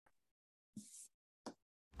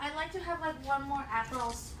I'd like to have like one more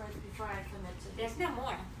Aperol spritz before I commit to this. There's no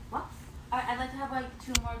more. What? I'd like to have like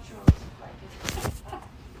 2 more churros. Like,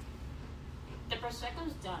 the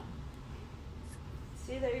Prosecco's done.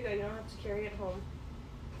 see, there you go. You don't have to carry it home.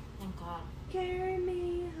 Thank God. Carry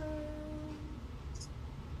me home.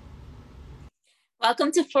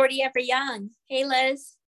 Welcome to 40 Ever Young. Hey,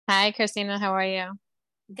 Liz. Hi, Christina. How are you?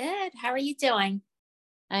 Good. How are you doing?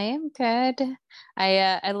 I am good.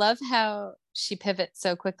 I love how she pivots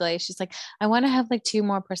so quickly. She's like, I want to have like 2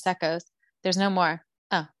 more Prosecco's. There's no more.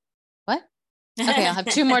 Oh, what? Okay, I'll have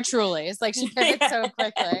 2 more Trulies. Like she pivots so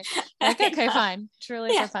quickly. Like, okay, fine.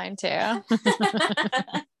 Trulies are fine too.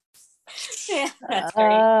 Yeah, that's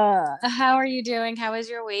great. How are you doing? How was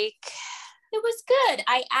your week? It was good.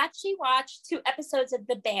 I actually watched 2 episodes of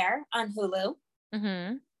The Bear on Hulu.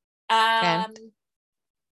 Mm-hmm.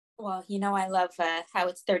 Well, you know, I love how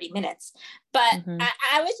it's 30 minutes, but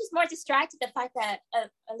I was just more distracted the fact that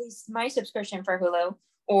at least my subscription for Hulu,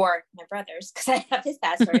 or my brother's, because I have his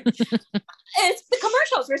password, it's the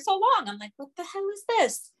commercials were so long. I'm like, what the hell is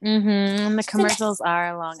this? And the commercials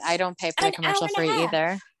are long. I don't pay for the commercial free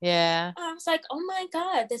either. Yeah. I was like, oh my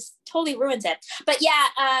God, this totally ruins it. But yeah,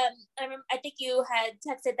 I think you had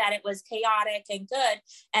texted that it was chaotic and good.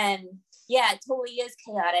 And yeah, it totally is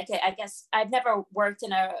chaotic. I guess I've never worked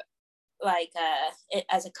in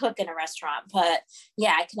as a cook in a restaurant, but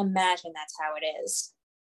yeah, I can imagine that's how it is.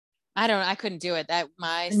 I couldn't do it.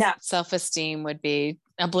 My self-esteem would be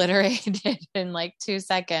obliterated in like 2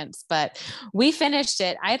 seconds, but we finished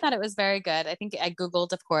it. I thought it was very good. I think I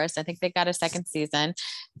Googled, of course, I think they got a 2nd season,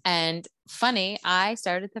 and funny, I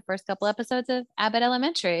started the first couple episodes of Abbott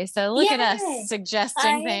Elementary. So look at us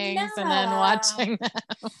suggesting things and then watching them.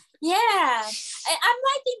 Yeah, I'm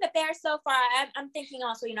liking The Bear so far. I'm thinking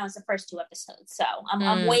also, it's the first 2 episodes. So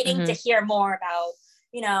I'm waiting to hear more about,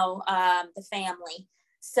 the family.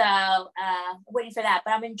 So waiting for that,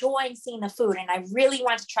 but I'm enjoying seeing the food, and I really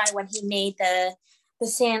want to try when he made the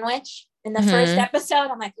sandwich in the first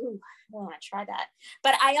episode. I'm like, ooh, I want to try that.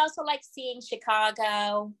 But I also like seeing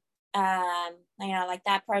Chicago, like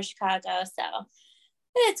that part of Chicago. So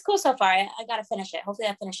it's cool so far. I got to finish it. Hopefully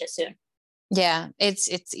I'll finish it soon. Yeah, it's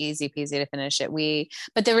easy peasy to finish it.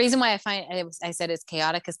 But the reason why I said it's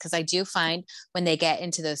chaotic is because I do find when they get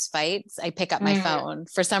into those fights, I pick up my phone.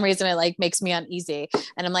 For some reason, it like makes me uneasy,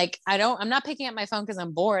 and I'm like, I'm not picking up my phone because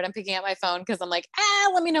I'm bored. I'm picking up my phone because I'm like,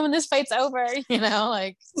 let me know when this fight's over.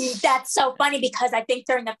 Like that's so funny, because I think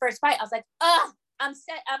during the first fight, I was like, I'm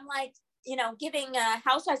like, giving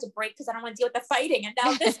Housewives a break because I don't want to deal with the fighting, and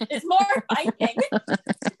now this is more fighting.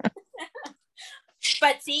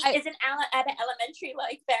 But see, isn't Abbott Elementary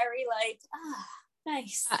like very like,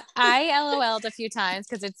 nice? I LOL'd a few times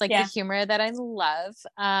because it's like the humor that I love.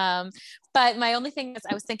 But my only thing is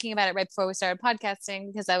I was thinking about it right before we started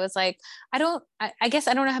podcasting, because I was like, I guess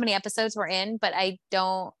I don't know how many episodes we're in, but I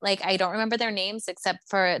don't remember their names except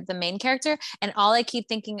for the main character. And all I keep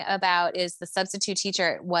thinking about is the substitute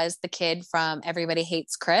teacher was the kid from Everybody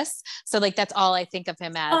Hates Chris. So like, that's all I think of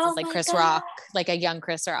him as is like Chris Rock, like a young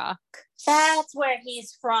Chris Rock. That's where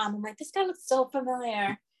he's from. I'm like, this guy looks so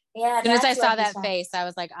familiar. Yeah. As soon as I saw that face, I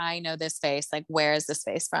was like, I know this face. Like, where is this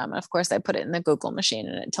face from? And of course, I put it in the Google machine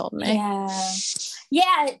and it told me.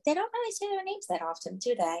 Yeah. They don't really say their names that often,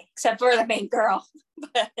 do they? Except for the main girl.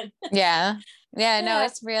 Yeah. No,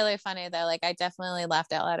 it's really funny though. Like, I definitely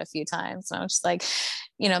laughed out loud a few times. And I was just like,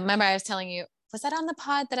 remember I was telling you, was that on the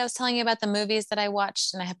pod that I was telling you about the movies that I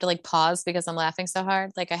watched and I have to like pause because I'm laughing so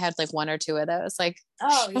hard? Like I had like 1 or 2 of those. Like,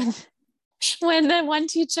 oh yeah. When the one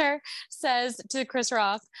teacher says to Chris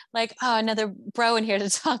Rock, like, another bro in here to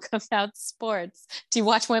talk about sports. Do you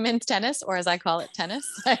watch women's tennis, or as I call it, tennis?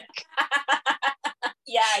 Like,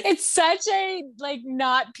 yeah, it's such a like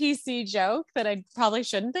not PC joke that I probably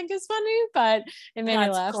shouldn't think is funny, but it made me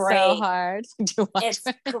laugh so hard. It's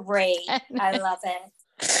great. I love it.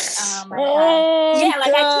 Oh my God. Yeah,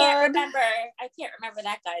 like God. I can't remember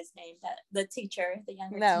that guy's name, the teacher, the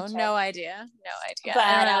younger teacher. No idea. But,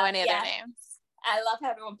 I don't know any other names. I love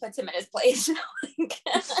how everyone puts him in his place.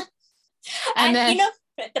 and then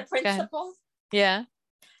the principal. Yeah.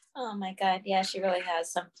 Oh my God. Yeah, she really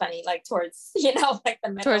has some funny, like towards, like the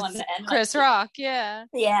middle and the end. Chris Rock. Yeah.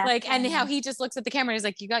 Yeah. Like, and how he just looks at the camera and he's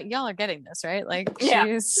like, y'all are getting this, right? Like,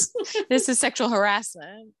 this is sexual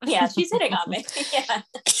harassment. Yeah, she's hitting on me. Yeah.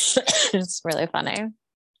 It's really funny.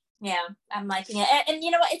 Yeah, I'm liking it. And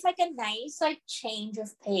you know what? It's like a nice, like, change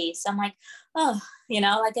of pace. I'm like,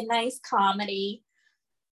 like a nice comedy.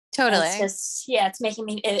 Totally. It's just,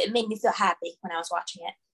 it made me feel happy when I was watching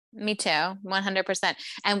it. Me too, 100%.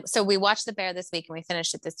 And so we watched The Bear this week and we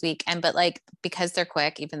finished it this week. But like, because they're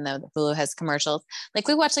quick, even though the Hulu has commercials, like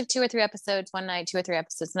we watched like 2 or 3 episodes one night, 2 or 3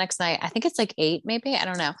 episodes the next night. I think it's like 8, maybe. I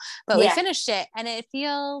don't know. But we finished it and it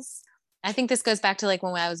feels, I think this goes back to like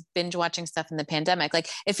when I was binge watching stuff in the pandemic. Like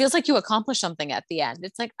it feels like you accomplish something at the end.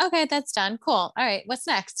 It's like, okay, that's done. Cool. All right. What's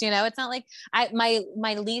next? It's not like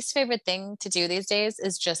my least favorite thing to do these days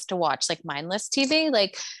is just to watch like mindless TV.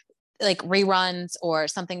 Like reruns or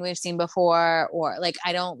something we've seen before, or like,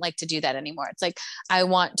 I don't like to do that anymore. It's like, I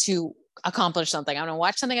want to accomplish something. I want to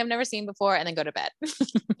watch something I've never seen before and then go to bed.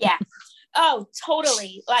 Yeah. Oh,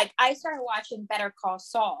 totally. Like I started watching Better Call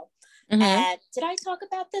Saul. Mm-hmm. And did I talk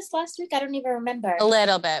about this last week? I don't even remember. A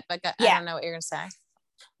little bit, but I don't know what you're going to say.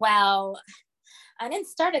 Well, I didn't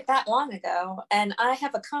start it that long ago and I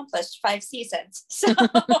have accomplished 5 seasons. So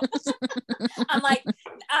I'm like,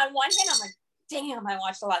 on one hand, I'm like, damn, I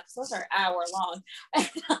watched a lot because those are hour long. And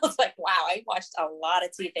I was like, wow, I watched a lot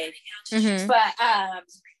of TV. Mm-hmm. But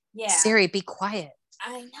yeah. Siri, be quiet.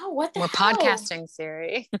 I know, what the We're hell? podcasting,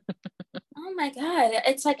 Siri. Oh my God.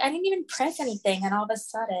 It's like I didn't even press anything and all of a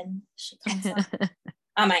sudden she comes up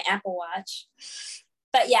on my Apple Watch.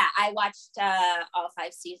 But yeah, I watched all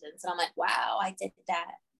 5 seasons and I'm like, wow, I did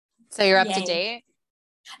that. So you're up to date?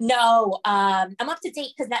 No, I'm up to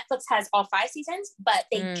date because Netflix has all 5 seasons, but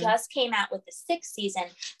they just came out with the 6th season.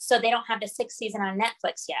 So they don't have the 6th season on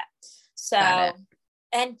Netflix yet. So,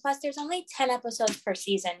 and plus there's only 10 episodes per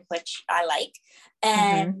season, which I like.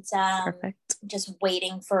 And just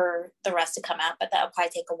waiting for the rest to come out, but that'll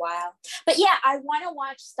probably take a while. But yeah, I want to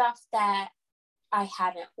watch stuff that I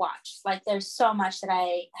haven't watched. Like there's so much that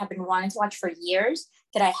I have been wanting to watch for years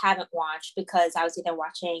that I haven't watched because I was either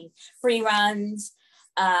watching reruns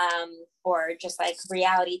or just like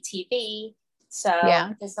reality TV. So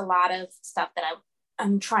there's a lot of stuff that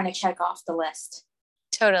I'm trying to check off the list.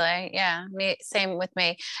 Totally. Yeah. Same with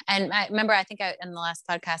me. And I remember, I think in the last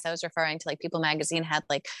podcast, I was referring to like People Magazine had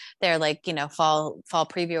like their like, fall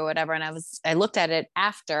preview or whatever. And I looked at it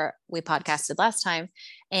after we podcasted last time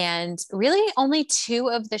and really only 2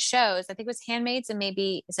 of the shows, I think it was Handmaids and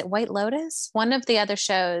maybe, is it White Lotus? One of the other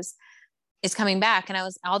shows is coming back. And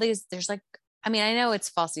there's like, I mean, I know it's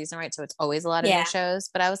fall season, right? So it's always a lot of new shows,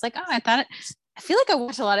 but I was like, I feel like I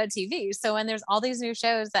watch a lot of TV. So when there's all these new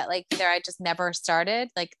shows that like either I just never started,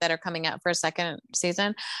 like that are coming out for a second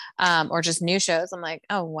season, or just new shows, I'm like,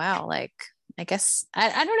 oh wow, like I guess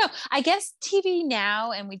I don't know. I guess TV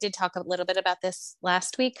now, and we did talk a little bit about this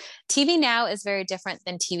last week. TV now is very different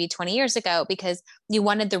than TV 20 years ago because you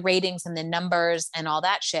wanted the ratings and the numbers and all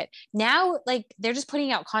that shit. Now, like they're just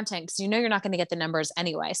putting out content because you're not going to get the numbers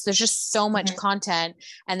anyway. So there's just so much content,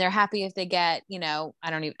 and they're happy if they get,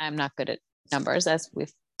 I'm not good at numbers as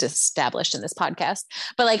we've established in this podcast,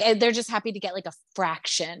 but like they're just happy to get like a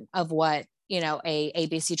fraction of what a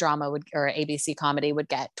ABC drama would or ABC comedy would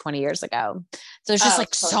get 20 years ago. So it's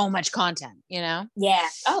just so much content, Yeah.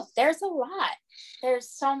 Oh, there's a lot. There's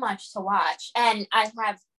so much to watch, and I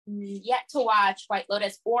have yet to watch White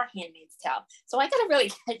Lotus or Handmaid's Tale, so I gotta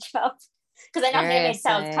really catch up because I know Handmaid's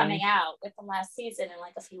Tale is coming out with the last season in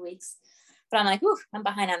like a few weeks, but I'm like, ooh, I'm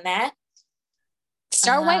behind on that.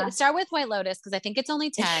 Start with White Lotus because I think it's only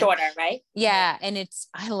 10. It's shorter, right? Yeah, and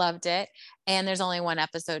I loved it. And there's only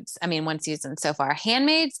one season so far.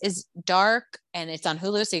 Handmaids is dark and it's on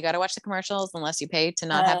Hulu, so you got to watch the commercials unless you pay to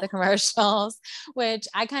not have the commercials, which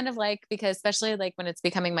I kind of like because especially like when it's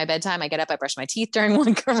becoming my bedtime, I get up, I brush my teeth during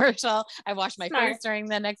one commercial, I wash my face during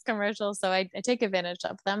the next commercial, so I take advantage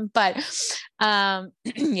of them. But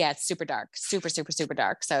it's super dark, super, super, super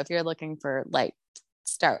dark. So if you're looking for light,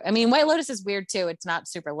 White Lotus is weird too. It's not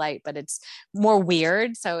super light, but it's more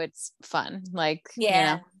weird. So it's fun. Like,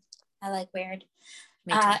 I like weird.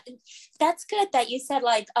 That's good that you said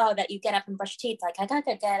like, that you get up and brush your teeth. Like I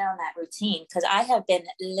gotta get on that routine because I have been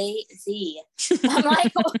lazy. I'm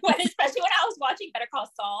like, especially when I was watching Better Call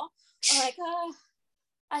Saul, I'm like,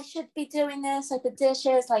 I should be doing this, like the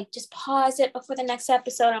dishes, like just pause it before the next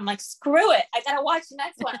episode. I'm like, screw it. I gotta watch the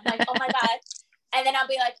next one. I'm like, oh my God. And then I'll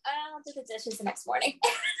be like, I'll do the dishes the next morning.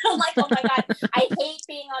 I'm like, oh my God, I hate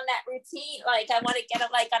being on that routine. Like I want to get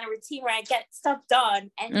on a routine where I get stuff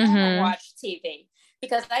done and then watch TV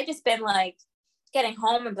because I just been like getting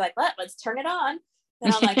home and be like, let's turn it on.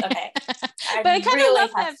 And I'm like, okay. But I kind of love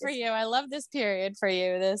that for you. I love this period for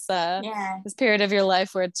you. This period of your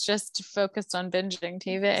life where it's just focused on binging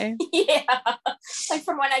TV. Yeah. Like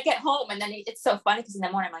from when I get home and then it's so funny because in the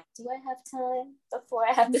morning I'm like, do I have time before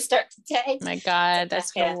I have to start the day? My God,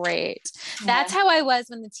 that's great. Yeah. That's how I was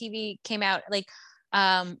when the TV came out, like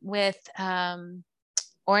with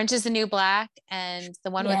Orange is the New Black and the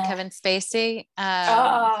one with Kevin Spacey.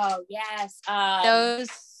 Oh yes. Those.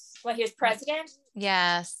 Well, he was president.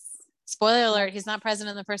 Yes. Spoiler alert: he's not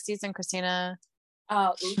president in the first season, Christina.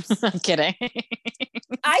 Oh, oops. I'm kidding.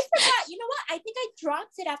 I forgot. You know what? I think I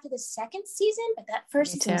dropped it after the second season, but that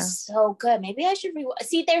first season was so good. Maybe I should rewatch.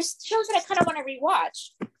 See, there's shows that I kind of want to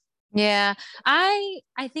rewatch. Yeah, I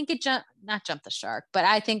think it not jumped the shark, but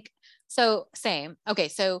I think so. Same. Okay,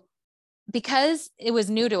 so because it was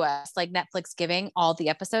new to us, like Netflix giving all the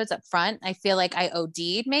episodes up front, I feel like I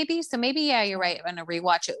OD'd maybe. So maybe, yeah, you're right. On a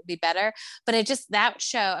rewatch, it would be better. But it just, that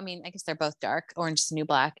show, I mean, I guess they're both dark, Orange is the New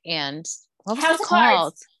Black and what was it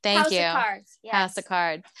called? Thank you. House of Cards. Yes. House of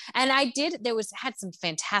Cards. And had some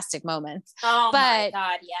fantastic moments. Oh my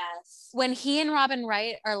God, yes. When he and Robin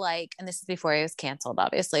Wright are like, and this is before he was canceled,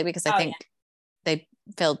 obviously, because I think they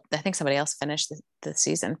filled, I think somebody else finished the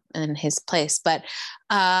season in his place, but,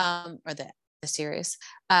 or the series.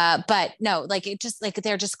 But no, like it just, like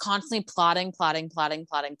they're just constantly plotting,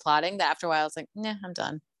 that after a while I was like, nah, I'm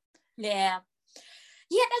done. Yeah.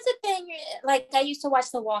 Yeah, that's the thing. Like, I used to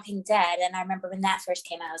watch The Walking Dead, and I remember when that first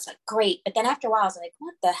came out, I was like, great. But then after a while, I was like,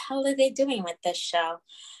 what the hell are they doing with this show?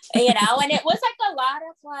 You know, and it was like a lot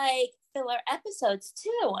of like filler episodes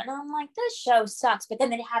too. And I'm like, this show sucks. But then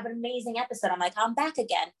they have an amazing episode. I'm like, I'm back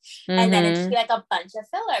again. Mm-hmm. And then it'd just be like a bunch of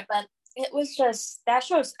filler. But it was just, that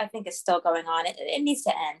show, I think, is still going on. It needs to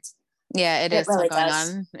end. Yeah, it is really still going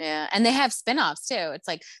on. Yeah. And they have spinoffs too. It's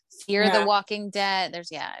like Fear the Walking Dead.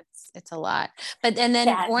 There's, it's a lot. But, and then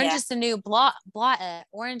Orange is the New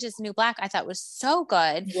Orange is the New Black, I thought was so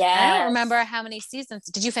good. Yeah. I don't remember how many seasons.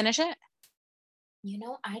 Did you finish it? You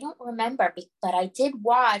know, I don't remember, but I did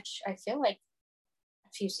watch, I feel like, a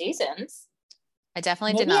few seasons. I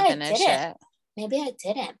definitely did not finish it. Maybe I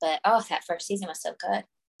didn't, but that first season was so good.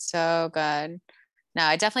 So good. No,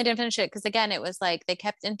 I definitely didn't finish it because, again, it was like they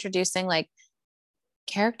kept introducing like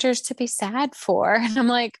characters to be sad for. And I'm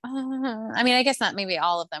like, I mean, I guess not maybe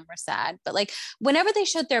all of them were sad, but like whenever they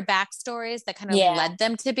showed their backstories that kind of led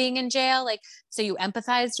them to being in jail, like, so you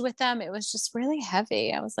empathized with them, it was just really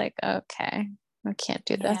heavy. I was like, okay, I can't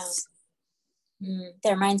do this.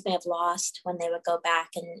 That reminds me of Lost when they would go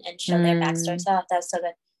back and show their backstories. Oh, that was so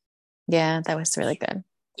good. Yeah, that was really good.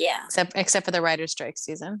 Yeah. Except for the writer's strike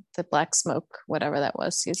season, the Black Smoke, whatever that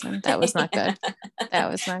was season. That was not good. That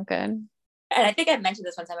was not good. And I think I mentioned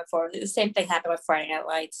this one time before. The same thing happened with Friday Night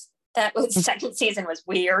Lights. That was, second season was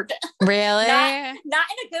weird. Really? Not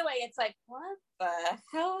in a good way. It's like, what the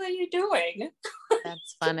hell are you doing?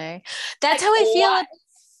 That's funny. That's like, how I feel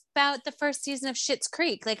about the first season of Schitt's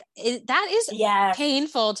Creek. Like that is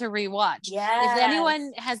painful to rewatch. If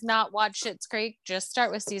anyone has not watched Schitt's Creek, just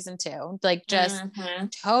start with season 2. Like just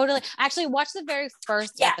totally actually watch the very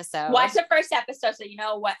first episode. Watch the first episode so you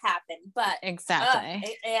know what happened. But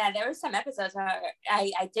exactly. There were some episodes where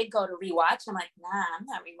I did go to rewatch. I'm like, nah, I'm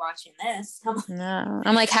not rewatching this. No.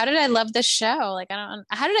 I'm like, how did I love this show? Like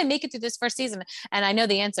how did I make it through this first season? And I know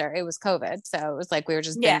the answer. It was COVID. So it was like we were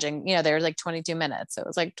just binging, you know, there were like 22 minutes. So it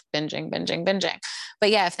was like binging. But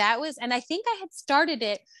yeah, if that was, and I think I had started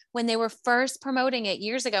it when they were first promoting it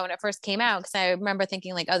years ago when it first came out, because I remember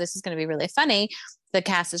thinking like, oh, this is going to be really funny. The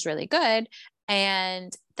cast is really good.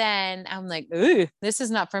 And then I'm like, ooh, this is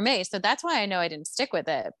not for me. So that's why I know I didn't stick with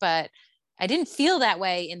it. But I didn't feel that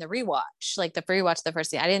way in the rewatch, like the rewatch of the first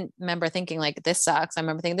season. I didn't remember thinking like, this sucks. I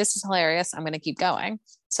remember thinking this is hilarious. I'm going to keep going.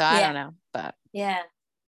 So I don't know, but yeah,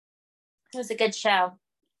 it was a good show.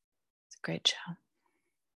 It's a great show.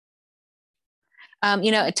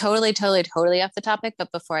 You know, totally off the topic,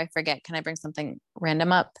 but before I forget, can I bring something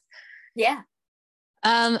random up? Yeah.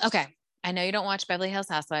 Okay. I know you don't watch Beverly Hills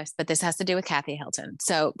Housewives, but this has to do with Kathy Hilton.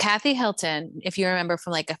 So Kathy Hilton, if you remember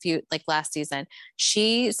from like last season,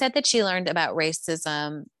 she said that she learned about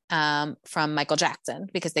racism from Michael Jackson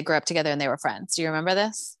because they grew up together and they were friends. Do you remember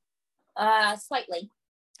this? Slightly.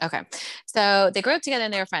 Okay. So they grew up together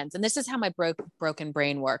and they were friends. And this is how my broken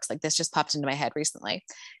brain works. Like this just popped into my head recently.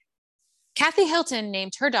 Kathy Hilton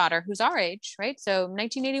named her daughter, who's our age, right? So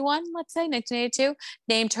 1981, let's say 1982,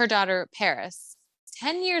 named her daughter Paris.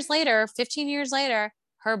 15 years later,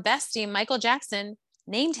 her bestie, Michael Jackson,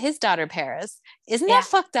 named his daughter Paris. Isn't that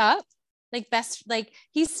fucked up? Like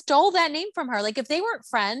he stole that name from her. Like if they weren't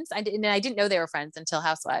friends, I didn't know they were friends until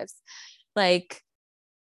Housewives. Like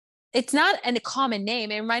it's not a common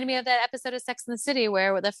name. It reminded me of that episode of Sex and the City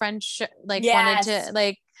where the friend wanted to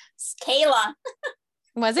like Kayla.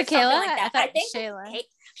 Was it Kayla? Like I think Shayla.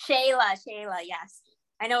 Shayla, yes.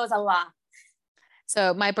 I know it was a lot.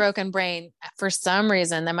 So my broken brain, for some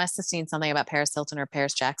reason, they must have seen something about Paris Hilton or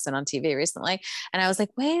Paris Jackson on TV recently. And I was like,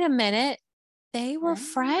 wait a minute. They were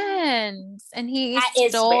friends, and he That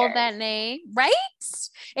stole that name, right? It's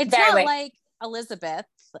Very not weird. like Elizabeth,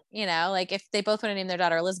 like if they both want to name their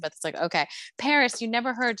daughter Elizabeth, it's like, okay, Paris, you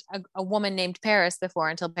never heard a woman named Paris before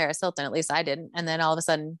until Paris Hilton. At least I didn't. And then all of a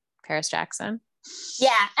sudden, Paris Jackson.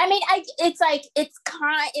 Yeah, I mean, it's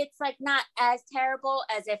like not as terrible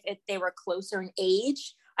as if they were closer in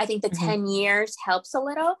age. I think the 10 years helps a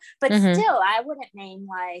little, but still, I wouldn't name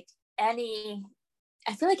like any.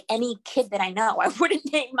 I feel like any kid that I know, I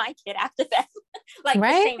wouldn't name my kid after them, like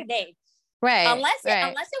the same name, right? Unless it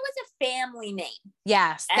was a family name.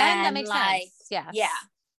 Yes, then that makes sense. Yeah.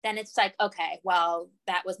 Then it's like, okay, well,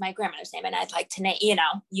 that was my grandmother's name, and I'd like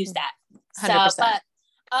to use that. 100%. So, but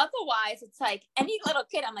otherwise, it's like any little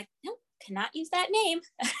kid, I'm like, no, cannot use that name,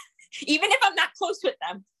 even if I'm not close with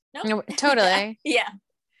them. No, totally. Yeah,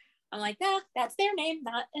 I'm like, no, that's their name,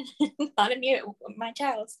 not my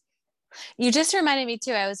child's. You just reminded me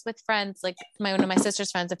too. I was with friends, like one of my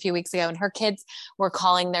sister's friends a few weeks ago, and her kids were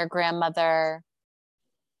calling their grandmother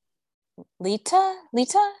Lita,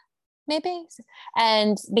 maybe.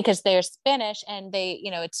 And because they're Spanish and they,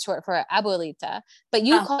 it's short for abuelita, but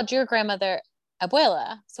you called your grandmother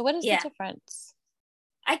abuela. So what is the difference?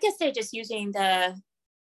 I guess they're just using I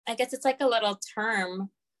guess it's like a little term,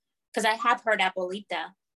 because I have heard abuelita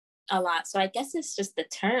a lot. So I guess it's just the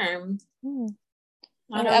term.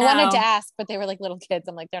 I wanted to ask, but they were like little kids.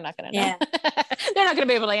 I'm like, they're not going to know. Yeah. They're not going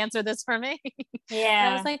to be able to answer this for me. Yeah. And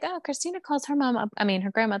I was like, oh, Christina calls her mom,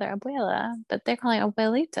 her grandmother abuela, but they're calling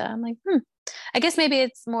abuelita. I'm like, I guess maybe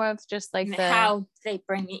it's more of just like how they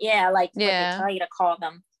bring it. Yeah. Like what they tell you to call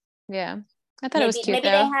them. Yeah. I thought it was cute. Maybe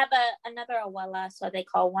they have another abuela, so they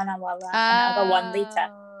call one abuela and the other one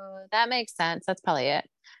Lita. That makes sense. That's probably it.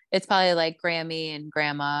 It's probably like Grammy and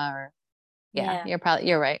Grandma, or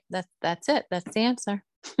you're right. That's it. That's the answer.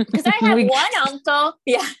 Because I have one uncle.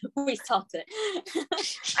 Yeah, we solved it.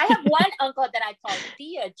 I have one uncle that I call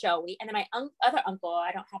Thea Joey, and then my other uncle,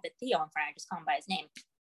 I don't have the Theo in front. I just call him by his name.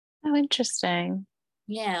 Oh, interesting.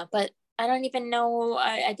 Yeah, but I don't even know.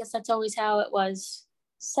 I guess that's always how it was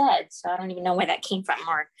said. So I don't even know where that came from,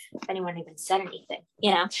 or if anyone even said anything.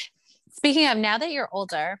 Speaking of, now that you're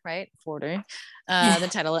older, right? 40, the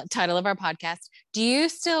title of our podcast, do you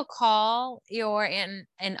still call your aunt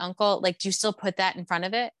and uncle, like, do you still put that in front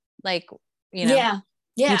of it? Like, Yeah.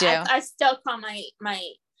 You do. I still call my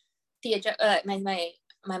Thea,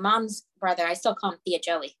 my mom's brother, I still call him Thea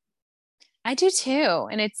Joey. I do too.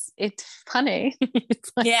 And it's funny.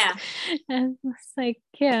 It's like, and it's like,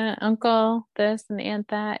 uncle this and aunt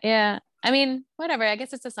that. Yeah. I mean, whatever. I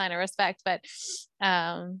guess it's a sign of respect, but,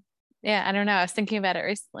 I don't know. I was thinking about it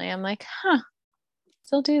recently. I'm like,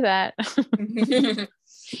 still do that. Excuse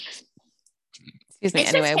me.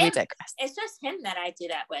 Anyway, we digress. It's just him that I do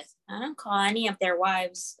that with. I don't call any of their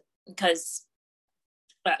wives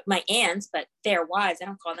my aunts, but their wives, I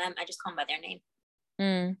don't call them. I just call them by their name.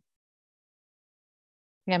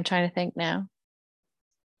 Yeah, I'm trying to think now.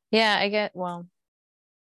 Yeah,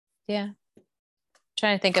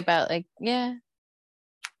 trying to think about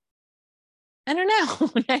I don't know.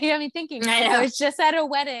 Now you have me thinking. I was just at a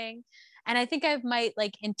wedding, and I think I might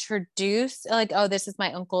introduce this is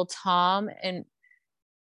my Uncle Tom and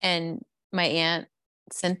my Aunt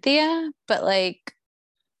Cynthia, but I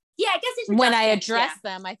guess when I address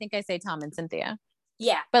them, I think I say Tom and Cynthia.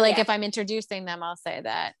 Yeah. But if I'm introducing them, I'll say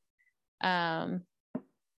that.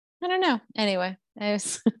 I don't know. Anyway, I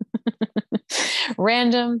was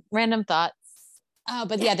random thoughts. Oh,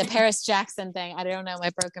 but the Paris Jackson thing. I don't know.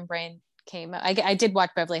 My broken brain came. I did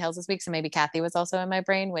watch Beverly Hills this week, so maybe Kathy was also in my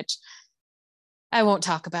brain, which I won't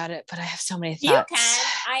talk about it, but I have so many thoughts. You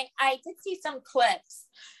can. I did see some clips,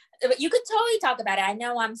 but you could totally talk about it. I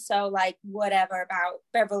know I'm so whatever about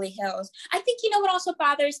Beverly Hills. I think what also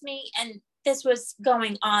bothers me, and this was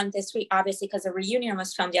going on this week, obviously, because the reunion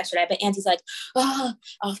was filmed yesterday, but Auntie's like, oh,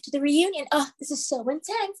 off to the reunion. Oh, this is so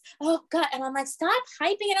intense. Oh, God. And I'm like, stop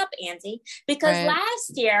hyping it up, Auntie. Because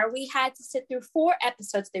last year we had to sit through 4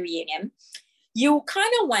 episodes of the reunion. You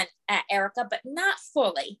kind of went at Erica, but not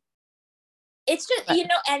fully. It's just,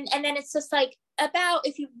 and then it's just about,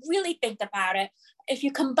 if you really think about it, if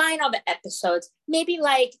you combine all the episodes, maybe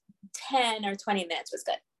 10 or 20 minutes was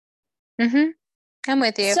good. Mm-hmm. I'm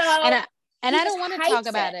with you. So, and I don't want to talk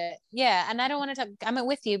about it. Yeah. And I don't want to talk. I'm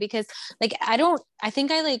with you because I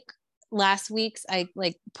think last week's, I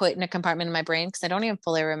put in a compartment in my brain because I don't even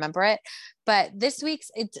fully remember it. But this week's,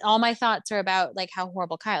 it's all my thoughts are about how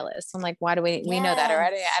horrible Kyle is. So I'm like, why do we know that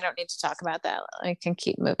already? I don't need to talk about that. I can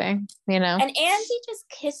keep moving, And Angie just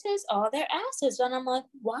kisses all their asses. And I'm like,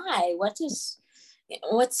 why? What's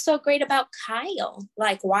so great about Kyle?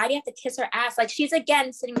 Why do you have to kiss her ass? She's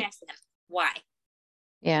again sitting next to him. Why?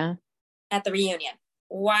 Yeah. At the reunion.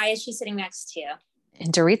 Why is she sitting next to you?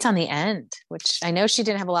 And Dorit's on the end, which I know she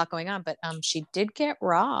didn't have a lot going on, but she did get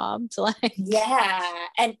robbed. Like, yeah.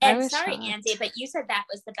 And sorry, shocked. Andy, but you said that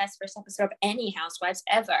was the best first episode of any Housewives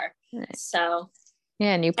ever. So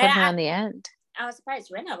yeah, and you put her on the end. I was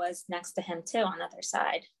surprised Rinna was next to him too on the other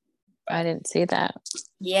side. But, I didn't see that.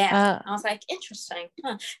 Yeah. I was like, interesting.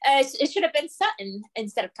 Huh. It should have been Sutton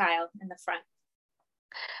instead of Kyle in the front.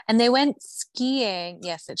 And they went skiing.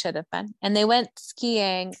 Yes, it should have been. And they went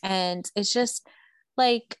skiing, and it's just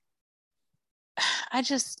like,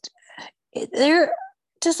 their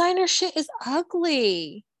designer shit is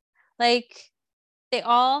ugly. Like, they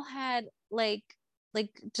all had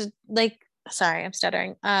sorry, I'm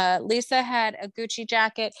stuttering. Lisa had a Gucci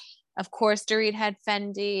jacket. Of course, Dorit had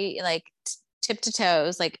Fendi, like tip to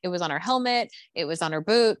toes. Like, it was on her helmet, it was on her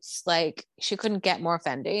boots. Like, she couldn't get more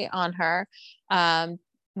Fendi on her.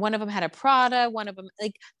 One of them had a Prada. One of them,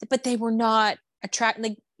 like, but they were not attract.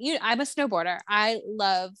 Like, I'm a snowboarder. I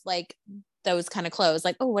love like those kind of clothes.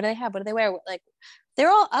 Like, oh, what do they have? What do they wear? Like, they're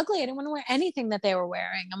all ugly. I didn't want to wear anything that they were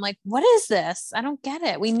wearing. I'm like, what is this? I don't get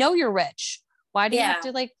it. We know you're rich. Why do you have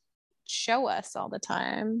to like show us all the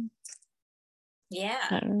time?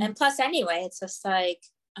 Yeah. And plus, anyway, it's just like,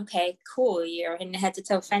 okay, cool. You're in head to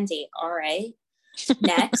toe Fendi. All right.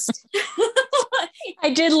 Next. I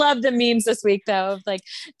did love the memes this week though, of like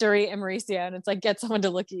Dorit and Mauricio, and it's like, get someone to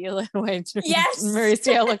look at you the way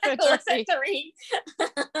Mauricio looked at Dorit.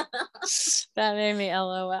 That made me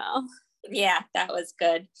LOL. Yeah, that was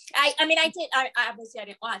good. I obviously I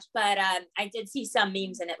didn't watch, but I did see some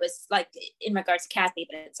memes, and it was like in regards to Kathy,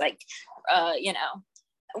 but it's like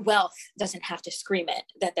wealth doesn't have to scream it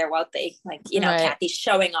that they're wealthy. Like, right. Kathy's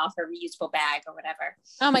showing off her reusable bag or whatever.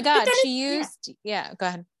 Oh my God. She used, go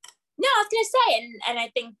ahead. No, I was going to say, and I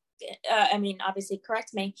think, obviously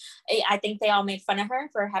correct me. I think they all made fun of her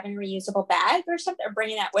for having a reusable bag or something, or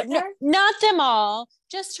bringing that with her. Not them all,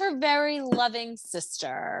 just her very loving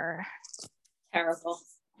sister. Terrible.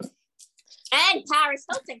 And Paris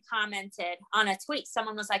Hilton commented on a tweet.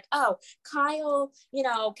 Someone was like, oh, Kyle,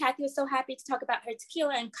 Kathy was so happy to talk about her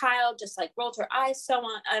tequila, and Kyle just like rolled her eyes so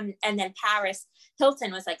on. And then Paris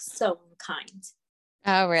Hilton was like, so unkind.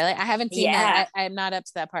 Oh, really? I haven't seen that. I'm not up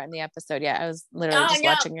to that part in the episode yet. I was literally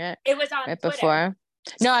watching it. It was on right Twitter. Before.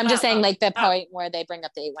 No, I'm just saying like the point where they bring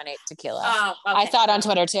up the 818 tequila. Oh, okay. I saw it on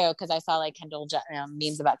Twitter too, because I saw like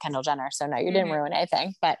memes about Kendall Jenner. So no, you didn't ruin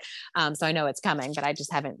anything, but so I know it's coming, but I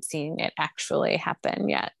just haven't seen it actually happen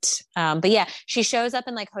yet. But yeah, she shows up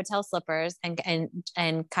in like hotel slippers,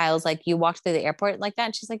 and Kyle's like, you walked through the airport like that?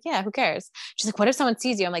 And she's like, yeah, who cares? She's like, what if someone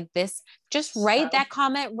sees you? I'm like, this, just write that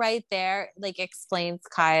comment right there, like explains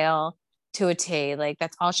Kyle to a T. Like,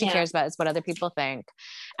 that's all she cares about is what other people think.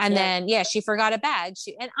 And then she forgot a bag.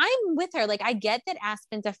 And I'm with her. Like, I get that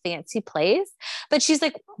Aspen's a fancy place, but she's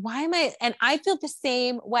like, why am I? And I feel the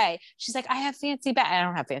same way. She's like, I have fancy bags. I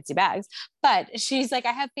don't have fancy bags, but she's like,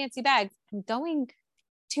 I have fancy bags. I'm going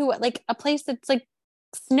to like a place that's like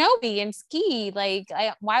snowy and ski. Like,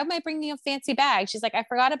 why am I bringing a fancy bag? She's like, I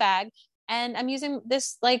forgot a bag, and I'm using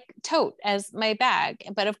this like tote as my bag.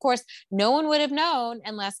 But of course, no one would have known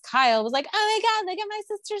unless Kyle was like, oh my God, look at my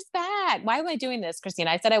sister's bag. Why am I doing this, Christina?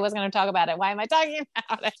 I said I wasn't going to talk about it. Why am I talking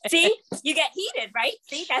about it? See, you get heated, right?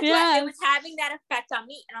 See, that's what it was having that effect on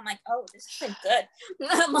me. And I'm like, oh, this isn't good.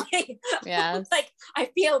 I'm like, like, I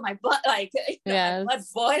feel my blood, like, my blood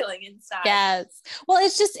boiling inside. Yes. Well,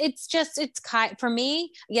 it's Kyle. For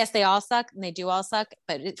me, yes, they all suck, and they do all suck.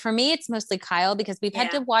 But for me, it's mostly Kyle, because we've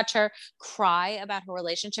had to watch her cry about her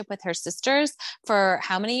relationship with her sisters for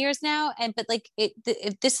how many years now, but like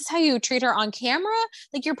if this is how you treat her on camera,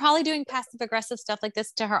 like you're probably doing passive aggressive stuff like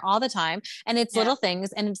this to her all the time, and it's little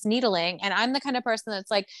things, and it's needling, and I'm the kind of person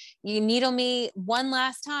that's like, you needle me one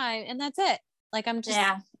last time and that's it. Like, I'm just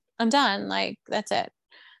I'm done, like that's it.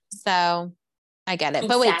 So I get it.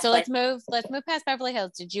 But wait, so let's move past Beverly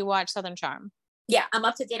Hills. Did you watch Southern Charm? Yeah, I'm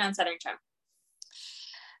up to date on Southern Charm.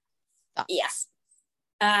 Yes.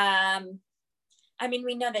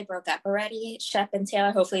 We know they broke up already, Shep and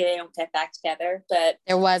Taylor. Hopefully they don't get back together, but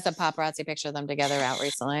there was a paparazzi picture of them together out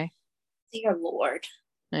recently. Dear Lord.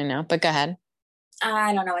 I know, but go ahead.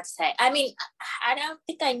 I don't know what to say. I don't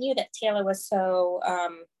think I knew that Taylor was so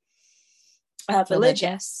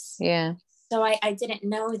religious. Yeah. So I didn't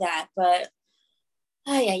know that, but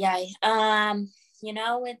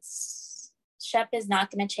it's Shep is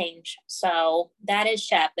not going to change. So that is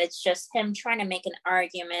Shep. It's just him trying to make an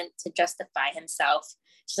argument to justify himself.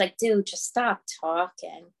 She's like, dude, just stop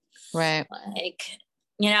talking. Right. Like,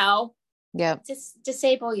 yeah. just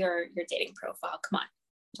disable your dating profile. Come on.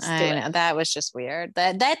 I know that was just weird.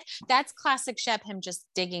 That's classic Shep, him just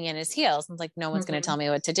digging in his heels. And like, no one's going to tell me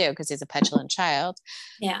what to do because he's a petulant child.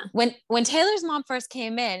 Yeah. When Taylor's mom first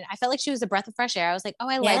came in, I felt like she was a breath of fresh air. I was like, oh,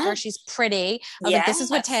 I like her. She's pretty. I was like, this is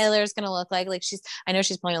what Taylor's going to look like. Like I know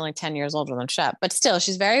she's probably only 10 years older than Shep, but still,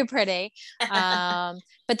 she's very pretty.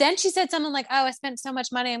 But then she said something like, oh, I spent so much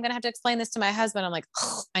money. I'm going to have to explain this to my husband. I'm like,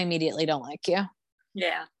 oh, I immediately don't like you.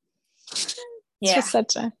 Yeah. It's just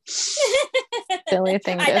such a silly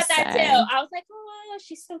thing to say. I thought that too. I was like, oh,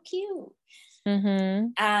 she's so cute.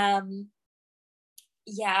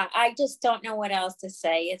 Yeah, I just don't know what else to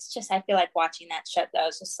say. It's just, I feel like watching that show, I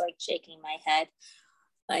was just like shaking my head.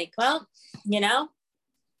 Like, well,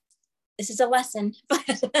 this is a lesson.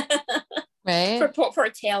 Right. For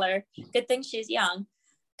Taylor. Good thing she's young.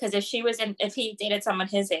 Because if he dated someone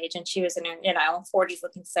his age and she was in her, 40s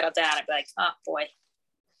looking to settle down, I'd be like, oh boy.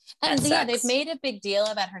 And they've made a big deal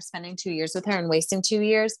about her spending 2 years with her and wasting 2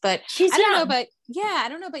 years. But she's I don't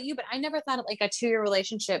know about you, but I never thought like a 2-year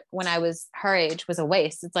relationship when I was her age was a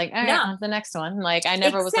waste. It's like, all right, on to the next one. Like I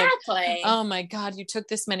never was like, oh my God, you took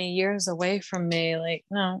this many years away from me. Like,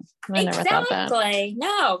 no, I never thought that.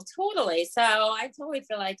 No, totally. So I totally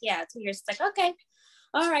feel like, 2 years, it's like, okay,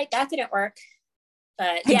 all right, that didn't work.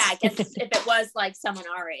 But yeah, I guess if it was like someone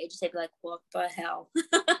our age, they'd be like, what the hell?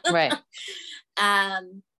 Right.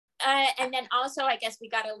 And then also, I guess we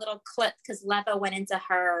got a little clip because Leva went into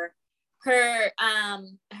her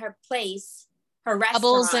place, her restaurant.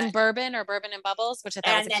 Bubbles and Bourbon, or Bourbon and Bubbles, which I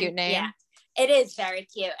thought was a cute name. Yeah, it is very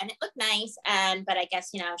cute and it looked nice. But I guess,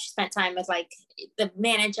 she spent time with like the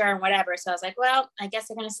manager and whatever. So I was like, well, I guess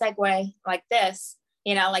they're going to segue like this,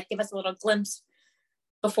 like give us a little glimpse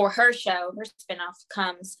before her spinoff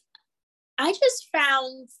comes. I just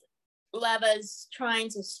found Leva's trying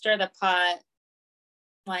to stir the pot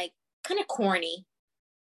like kind of corny,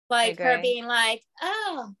 like her being like,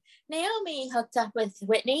 oh, Naomi hooked up with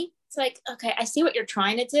Whitney. It's like, okay, I see what you're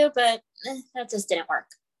trying to do, but that just didn't work.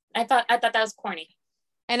 I thought that was corny.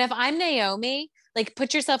 And if I'm Naomi, like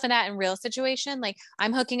put yourself in that real situation. Like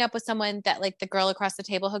I'm hooking up with someone that like the girl across the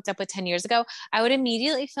table hooked up with 10 years ago. I would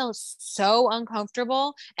immediately feel so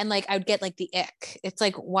uncomfortable. And like, I would get like the ick. It's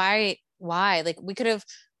like, why? Like we could have,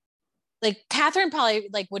 like Catherine probably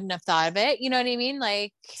like wouldn't have thought of it. You know what I mean?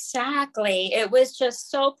 Like exactly. It was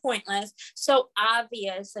just so pointless, so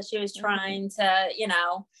obvious that she was trying to,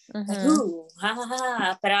 like, ooh, ha, ha,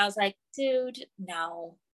 ha. But I was like, dude,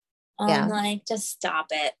 no. I'm like, just stop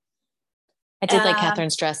it. I did like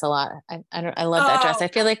Catherine's dress a lot. I love that dress. I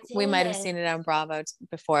feel like we might have seen it on Bravo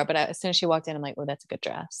before, but as soon as she walked in, I'm like, oh, that's a good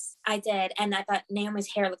dress. I did. And I thought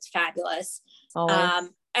Naomi's hair looked fabulous. Always.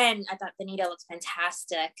 And I thought Venita looked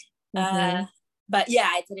fantastic. But yeah,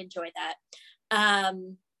 I did enjoy that.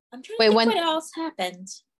 I'm trying to think what else happened.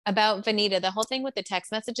 About Venita, the whole thing with the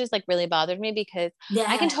text messages like really bothered me because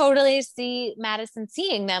I can totally see Madison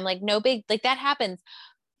seeing them. Like no big, like that happens.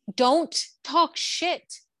 Don't talk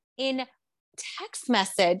shit in text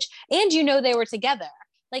message. And they were together.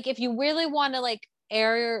 Like if you really want to like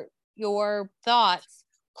air your thoughts,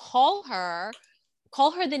 call her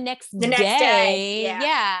the next day.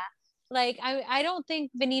 Yeah. Like I don't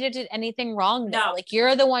think Venita did anything wrong there. No. Like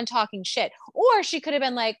you're the one talking shit. Or she could have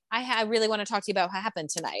been like, I really want to talk to you about what happened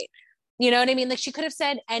tonight. You know what I mean? Like she could have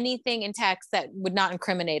said anything in text that would not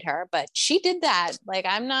incriminate her, but she did that. Like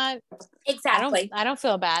I'm not exactly. I don't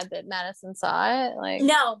feel bad that Madison saw it. Like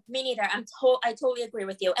no, me neither. I totally agree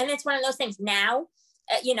with you. And it's one of those things now.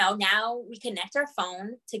 Now we connect our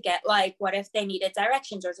phone to get like, what if they needed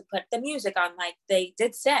directions or to put the music on, like they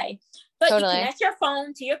did say, but totally. You connect your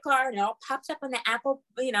phone to your car and it all pops up on the Apple,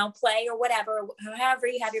 Play or whatever, however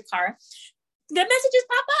you have your car. The messages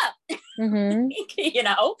pop up,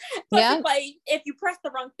 but like if you press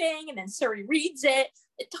the wrong thing and then Siri reads it,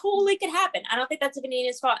 it totally could happen. I don't think that's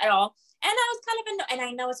Vanita's fault at all. And I was kind of and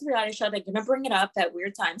I know it's a reality show, they're going to bring it up at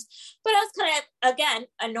weird times, but I was kind of, again,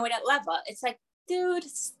 annoyed at Leva. It's like, dude,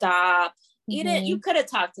 stop. You could have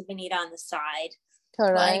talked to Venita on the side.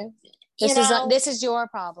 Totally. Like, this is your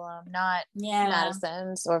problem, not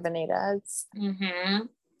Madison's or Venita's. Yeah.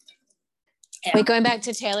 Wait, going back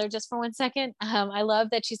to Taylor just for 1 second. I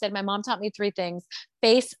love that she said, my mom taught me 3 things: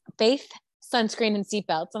 faith, sunscreen, and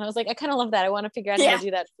seatbelts. And I was like, I kind of love that. I want to figure out how to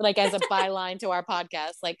do that, like as a byline to our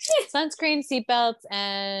podcast, like sunscreen, seatbelts,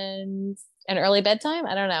 and an early bedtime.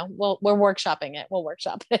 I don't know. We're workshopping it. We'll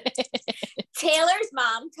workshop it. Taylor's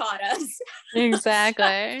mom taught us.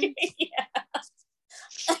 Exactly.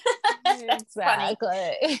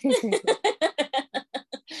 Exactly.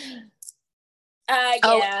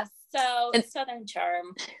 Oh, yeah. So Southern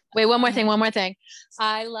charm. Wait, one more thing.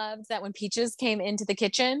 I loved that when Peaches came into the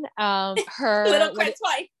kitchen, her little Craig's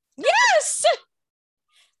wife. Yes,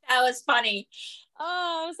 that was funny.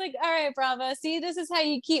 Oh, I was like, all right, Bravo. See, this is how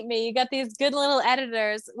you keep me. You got these good little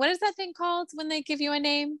editors. What is that thing called when they give you a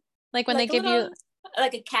name? Like when they give you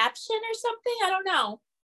like a caption or something? I don't know.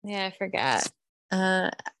 Yeah, I forgot.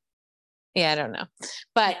 Yeah, I don't know.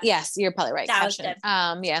 But yes, you're probably right. That caption.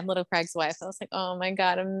 Yeah, little Craig's wife. I was like, oh my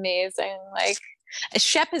God, amazing. Like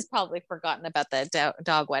Shep has probably forgotten about the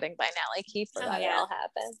dog wedding by now. Like he forgot it all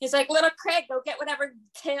happened. He's like, little Craig, go get whatever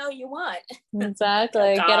tail you want.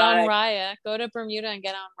 Exactly. Get on Raya. Go to Bermuda and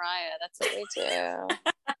get on Raya. That's what we do.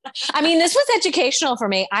 I mean, this was educational for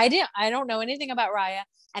me. I don't know anything about Raya,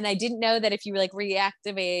 and I didn't know that if you like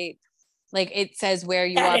reactivate, like it says where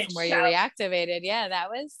you are from where you reactivated. Yeah, that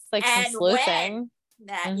was like some sleuthing.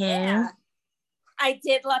 Yeah. I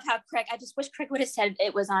did love how Craig. I just wish Craig would have said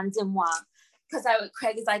it was on Deuxmoi. Because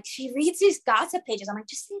Craig is like, she reads these gossip pages. I'm like,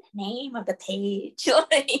 just say the name of the page.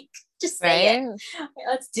 Like, just say it.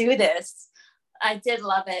 Let's do this. I did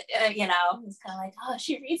love it. It's kind of like, oh,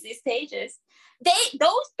 she reads these pages.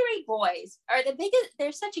 Those three boys are the biggest.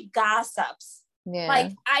 They're such gossips. Yeah.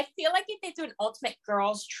 Like, I feel like if they do an ultimate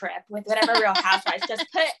girls trip with whatever Real Housewives, just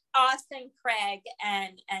put Austin, Craig,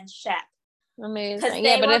 and Shep. Amazing.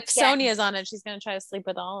 Yeah, but if Sonia's on it, she's gonna try to sleep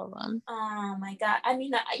with all of them. Oh my God. I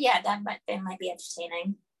mean, they might be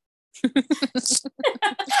entertaining.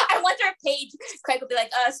 I wonder if Craig will be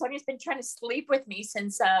like, Sonia's been trying to sleep with me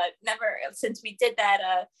since we did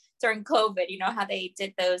that during COVID. You know how they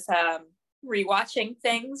did those rewatching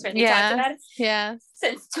things where they talked about it? Yeah.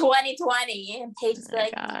 Since 2020. And Paige is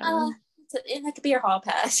like, that could be your hall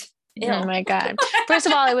pass. Ew. Oh my God. First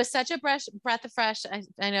of all, it was such a breath of fresh.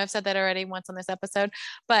 I know I've said that already once on this episode,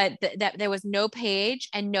 but that there was no Paige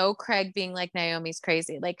and no Craig being like, Naomi's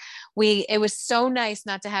crazy. Like it was so nice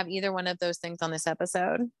not to have either one of those things on this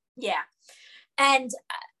episode. Yeah. And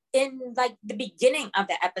in like the beginning of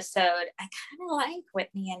the episode, I kind of like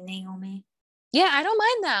Whitney and Naomi. Yeah, I don't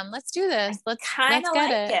mind them. Let's do this. Let's get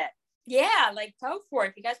it. Yeah, like go for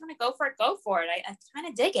it. If you guys want to go for it, go for it. I kind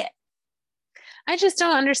of dig it. I just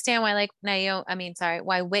don't understand why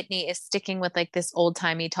why Whitney is sticking with like this old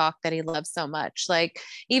timey talk that he loves so much. Like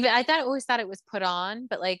even I always thought it was put on,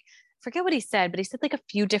 but like forget what he said, but he said like a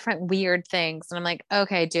few different weird things. And I'm like,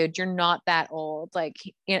 okay, dude, you're not that old. Like,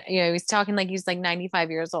 he's talking like he's like 95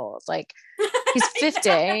 years old. Like he's 50.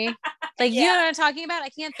 Like, you know what I'm talking about? I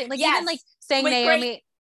can't think even like saying with Naomi.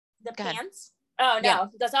 The pants. Oh no! Yeah.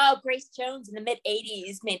 He goes, Grace Jones in the mid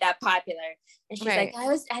 '80s made that popular, and she's like,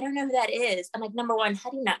 I don't know who that is. I'm like, number one, how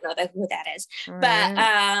do you not know who that is? Right.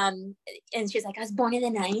 But and she's like, I was born in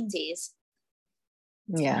the '90s.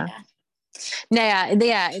 Yeah.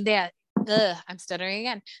 Yeah. I'm stuttering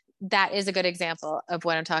again. That is a good example of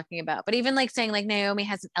what I'm talking about. But even like saying like Naomi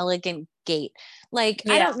has an elegant gait. Like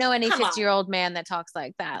I don't know any 50-year-old man that talks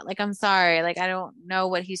like that. Like I'm sorry, like I don't know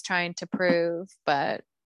what he's trying to prove, but.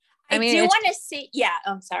 I do want to see. Yeah,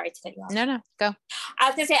 I'm sorry to cut you off. No, go. I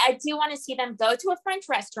was gonna say I do want to see them go to a French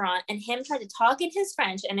restaurant and him try to talk in his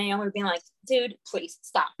French, and Naomi being like, "Dude, please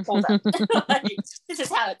stop. Hold up. Like, this is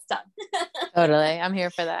how it's done." Totally, I'm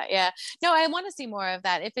here for that. Yeah, no, I want to see more of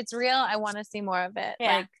that. If it's real, I want to see more of it.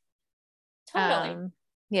 Yeah, like, totally.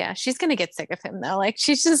 Yeah, she's gonna get sick of him though. Like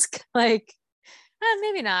she's just like,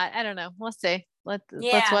 maybe not. I don't know. We'll see. Let's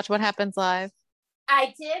watch what happens live.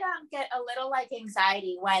 I did get a little like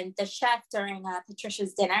anxiety when the chef during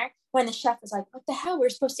Patricia's dinner, when the chef was like, what the hell, we're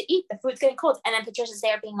supposed to eat, the food's getting cold, and then Patricia's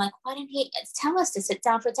there being like, why didn't he tell us to sit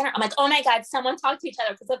down for dinner? I'm like, oh my God, someone talk to each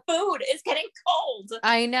other because the food is getting cold.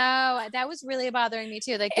 I know, that was really bothering me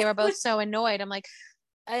too. Like they were both so annoyed. I'm like,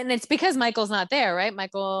 and it's because Michael's not there, right?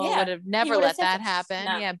 Michael would have never let that happen.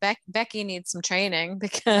 No. Yeah, Becky needs some training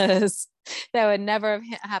because that would never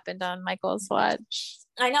have happened on Michael's watch.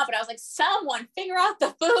 I know, but I was like, someone figure out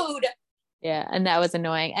the food. Yeah, and that was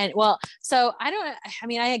annoying. And so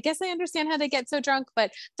I guess I understand how they get so drunk,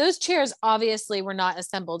 but those chairs obviously were not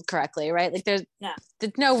assembled correctly, right? Like there's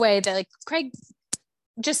no way that like Craig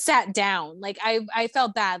just sat down. Like I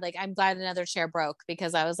felt bad. Like I'm glad another chair broke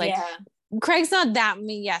because I was like, Craig's not that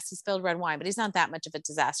yes, he spilled red wine, but he's not that much of a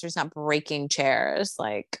disaster. He's not breaking chairs.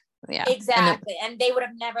 Like, yeah. Exactly. And they would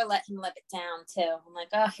have never let him live it down too. I'm like,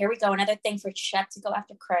 oh, here we go. Another thing for Shep to go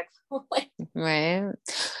after Craig. Right.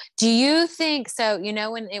 Do you think so?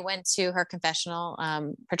 When it went to her confessional,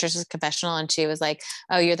 Patricia's confessional, and she was like,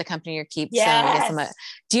 oh, you're the company you keep. Yes. So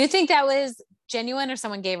do you think that was genuine or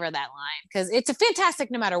someone gave her that line? Because it's a fantastic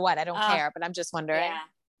no matter what. I don't care, but I'm just wondering. Yeah.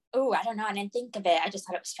 Oh, I don't know. I didn't think of it. I just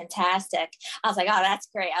thought it was fantastic. I was like, oh, that's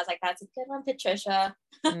great. I was like, that's a good one, Patricia.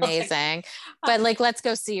 Amazing. But like, let's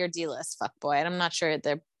go see your D-list fuckboy. And I'm not sure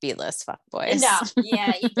they're B-list fuckboys. No,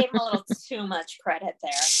 yeah, you gave him a little too much credit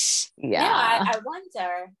there. Yeah. No, I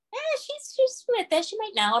wonder. She's with this. She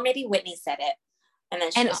might know, or maybe Whitney said it, and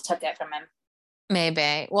then she just took it from him.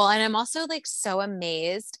 Maybe. Well, and I'm also like so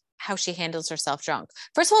amazed how she handles herself drunk.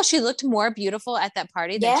 First of all, she looked more beautiful at that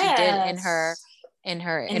party than she did in her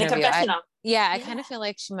interview. The confessional. I kind of feel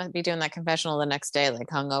like she must be doing that confessional the next day, like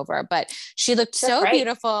hungover, but she looked so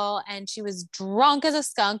beautiful and she was drunk as a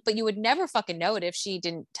skunk, but you would never fucking know it if she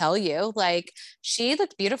didn't tell you. Like, she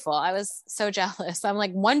looked beautiful. I was so jealous. I'm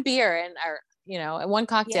like, one beer and, or, you know, one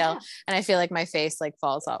cocktail, and I feel like my face like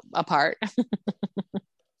falls apart.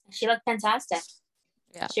 She looked fantastic.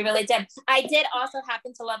 Yeah, she really did. I did also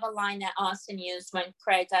happen to love a line that Austin used when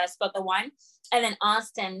Craig spilled the wine, and then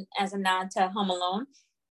Austin, as a nod to Home Alone,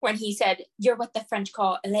 when he said, "You're what the French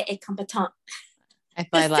call le incompetent."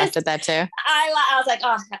 I laughed at that too. I was like,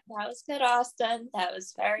 "Oh, that was good, Austin. That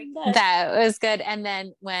was very good. That was good." And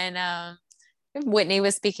then when Whitney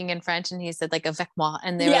was speaking in French, and he said like "avec moi,"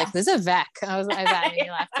 and they were like, "Who's avec?" I made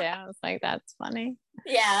me laugh too. I was like, "That's funny."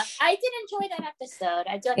 Yeah, I did enjoy that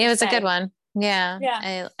episode. It was a good one. Yeah.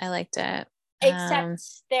 I liked it. Except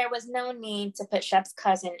there was no need to put Shep's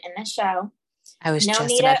cousin in the show. I was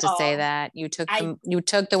just about to say that. You took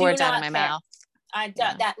the words out of my mouth.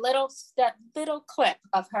 That little clip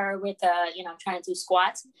of her with trying to do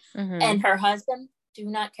squats and her husband, do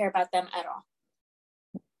not care about them at all.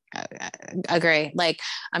 I agree. Like,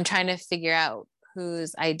 I'm trying to figure out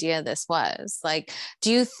whose idea this was. Like,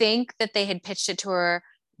 do you think that they had pitched it to her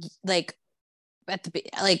like at the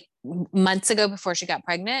months ago before she got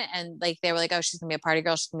pregnant, and like they were like, oh, she's gonna be a party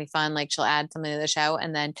girl, she's gonna be fun, like she'll add something to the show,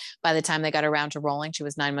 and then by the time they got around to rolling, she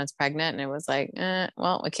was 9 months pregnant, and it was like,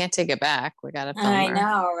 well, we can't take it back, we gotta film her. I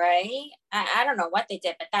know, right? I don't know what they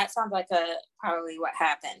did, but that sounds like probably what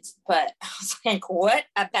happened. But I was like, what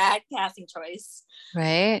a bad casting choice,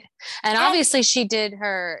 right? And obviously she did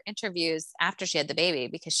her interviews after she had the baby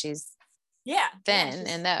because she's thin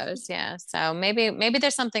in those. So maybe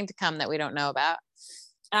there's something to come that we don't know about.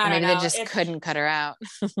 Maybe they just couldn't cut her out.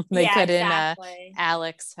 They couldn't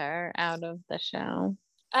Alex her out of the show.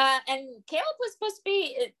 And Caleb was supposed to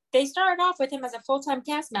be, they started off with him as a full-time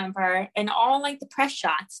cast member and all like the press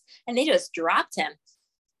shots, and they just dropped him.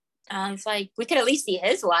 It's like, we could at least see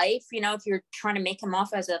his life, if you're trying to make him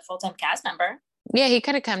off as a full-time cast member. Yeah, he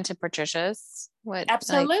could have come to Patricia's.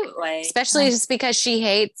 Absolutely. Especially just because she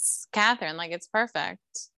hates Catherine. Like, it's perfect.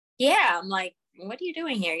 Yeah, I'm like, what are you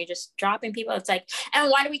doing here? You're just dropping people. It's like, and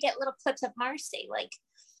why do we get little clips of Marcy? Like,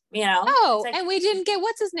 Oh, like, and we didn't get,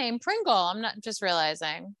 what's his name? Pringle. I'm not just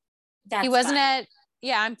realizing. He wasn't fine.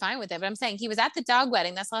 I'm fine with it, but I'm saying he was at the dog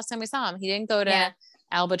wedding. That's the last time we saw him. He didn't go to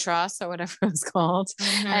Albatross or whatever it was called.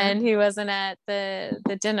 And he wasn't at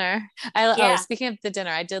the dinner. Speaking of the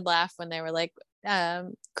dinner, I did laugh when they were like,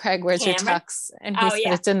 Craig, where's your tux? And he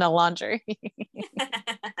said it's in the laundry.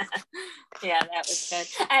 Yeah, that was good.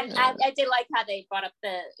 And I did like how they brought up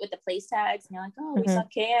with the place tags, and you're like, oh, we saw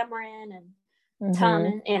Cameron and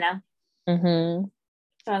Tom,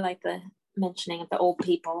 So I like the mentioning of the old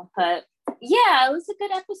people. But yeah, it was a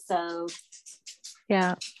good episode.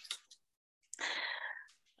 Yeah.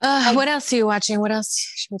 What else are you watching? What else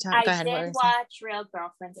should we talk about? I did watch Real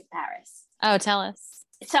Girlfriends in Paris. Oh, tell us.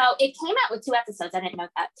 So it came out with 2 episodes. I didn't know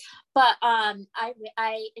that, but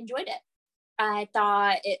I enjoyed it. I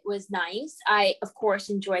thought it was nice. I, of course,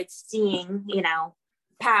 enjoyed seeing,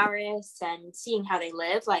 Paris and seeing how they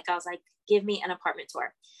live. Like, I was like, give me an apartment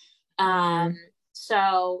tour.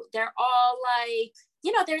 So they're all like,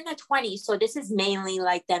 they're in their 20s. So this is mainly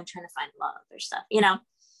like them trying to find love or stuff,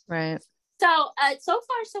 Right. So, so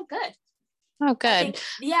far, so good. Oh, good.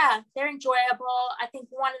 They're enjoyable. I think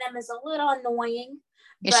one of them is a little annoying.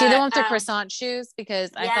 Is she the one with the croissant shoes?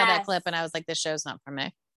 Because I saw that clip and I was like, this show's not for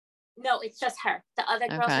me. No, it's just her. The other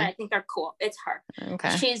girls that I think are cool. It's her.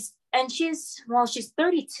 Okay. She's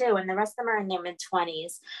 32 and the rest of them are in their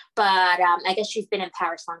mid-20s. But I guess she's been in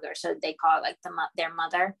Paris longer. So they call it like their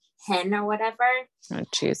mother hen or whatever. Oh,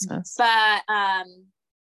 Jesus. But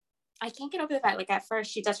I can't get over the fact, like, at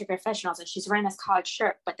first she does her confessionals and she's wearing this collared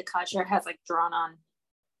shirt, but the collared shirt has like drawn on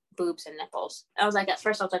boobs and nipples. I was like, at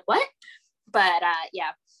first I was like, what? But it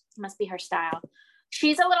must be her style.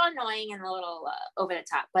 She's a little annoying and a little over the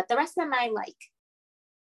top, but the rest of them I like.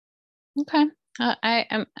 Okay.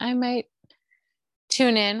 I might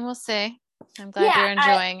tune in. We'll see. I'm glad you're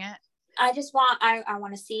enjoying it. I just want, I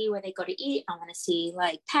want to see where they go to eat. I want to see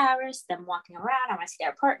like Paris, them walking around. I want to see their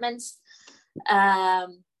apartments.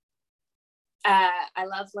 I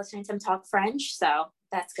love listening to them talk French, so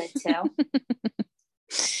that's good too.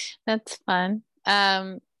 That's fun.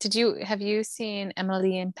 Have you seen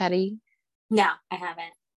Emily and Petty? No, I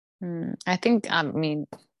haven't. I think,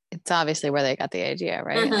 it's obviously where they got the idea,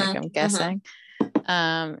 right? Like I'm guessing.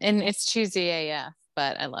 And it's cheesy AF,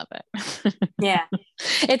 but I love it. Yeah.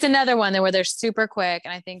 It's another one where they're super quick.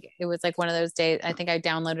 And I think it was like one of those days, I think I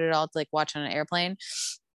downloaded it all to like watch on an airplane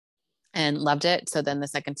and loved it. So then the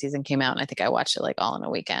second season came out and I think I watched it like all in a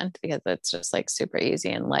weekend because it's just like super easy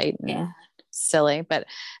and light and silly,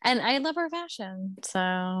 and I love her fashion.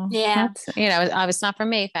 So yeah, it's not for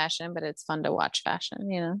me fashion, but it's fun to watch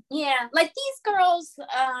fashion, Yeah. Like these girls,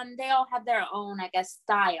 they all have their own, I guess,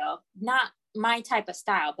 style. Not my type of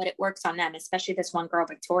style, but it works on them, especially this one girl,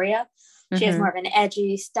 Victoria. She has more of an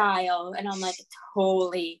edgy style, and I'm like, it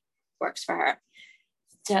totally works for her.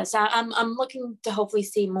 So I'm looking to hopefully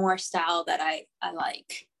see more style that I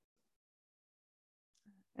like.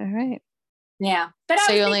 All right. Yeah, but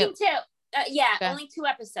so I was thinking too. Only 2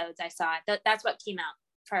 episodes I saw. That's what came out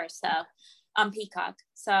first, so on Peacock.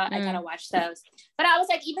 So I gotta watch those. But I was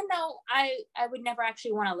like, even though I would never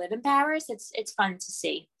actually want to live in Paris, it's fun to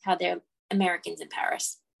see how they're Americans in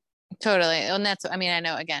Paris. Totally. And that's, I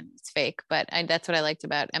know, again, it's fake, but that's what I liked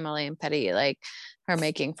about Emily and Petty, like her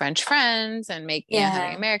making French friends and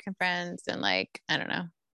having American friends and like, I don't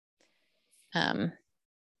know.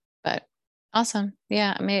 But awesome.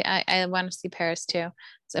 Yeah. I want to see Paris too.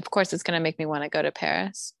 So of course it's going to make me want to go to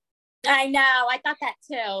Paris. I know. I thought that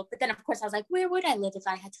too. But then of course I was like, where would I live if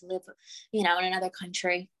I had to live, in another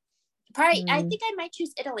country? Probably, I think I might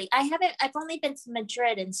choose Italy. I've only been to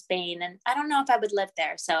Madrid in Spain, and I don't know if I would live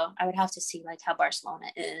there. So I would have to see like how Barcelona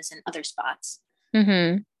is and other spots.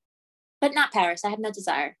 But not Paris. I have no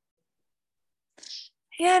desire.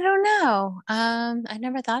 Yeah, I don't know. I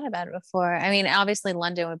never thought about it before. Obviously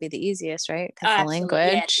London would be the easiest, right? Because the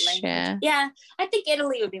language. Yeah. I think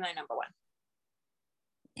Italy would be my number one.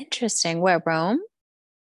 Interesting. Where, Rome?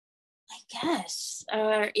 I guess.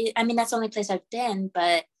 That's the only place I've been,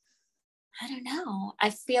 but I don't know. I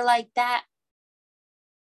feel like that.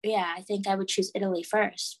 Yeah, I think I would choose Italy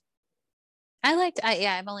first. I've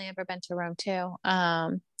only ever been to Rome too.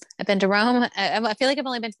 I've been to Rome. I feel like I've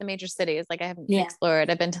only been to the major cities. Like I haven't explored.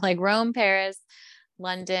 I've been to like Rome, Paris,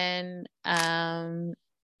 London. I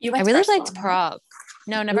really liked Prague.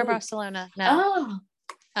 No, never Barcelona. No.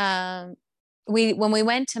 Oh. When we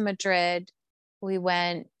went to Madrid, we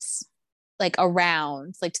went like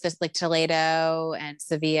around, like to this, like Toledo and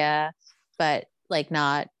Sevilla, but like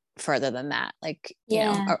not further than that, like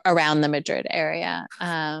around the Madrid area.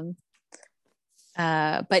 But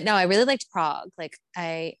no, I really liked Prague. Like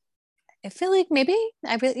I feel like maybe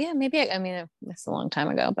it's a long time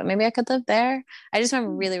ago, but maybe I could live there. I just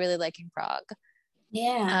remember really, really liking Prague.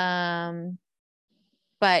 Yeah.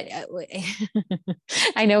 But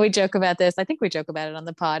I know we joke about this. I think we joke about it on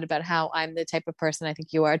the pod about how I'm the type of person, I think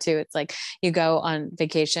you are too. It's like you go on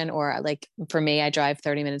vacation, or like for me, I drive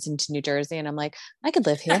 30 minutes into New Jersey and I'm like, I could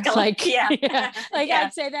live here. Like,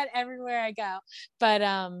 I'd say that everywhere I go. But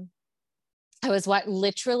I was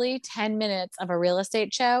literally 10 minutes of a real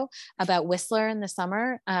estate show about Whistler in the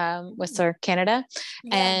summer, Whistler, Canada.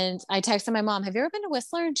 Yeah. And I texted my mom, have you ever been to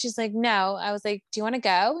Whistler? And she's like, no. I was like, do you want to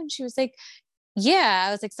go? And she was like, yeah.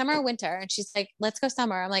 I was like, summer or winter? And she's like, let's go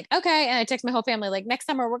summer. I'm like, okay. And I text my whole family, like, next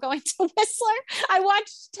summer we're going to Whistler. I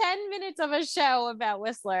watched 10 minutes of a show about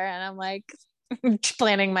Whistler and I'm like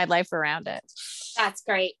planning my life around it. That's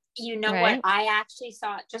great. You know what? I actually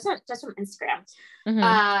saw it just from Instagram.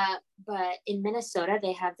 But in Minnesota,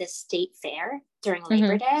 they have this state fair during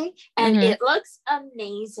Labor Day, and it looks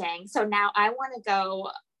amazing. So now I want to go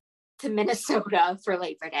to Minnesota for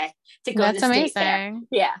Labor Day to go to the state fair.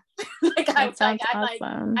 Yeah,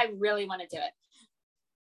 I really want to do it.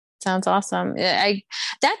 Sounds awesome.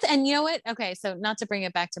 And you know what? Okay. So not to bring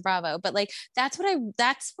it back to Bravo, but like, that's when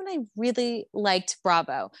I really liked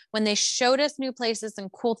Bravo, when they showed us new places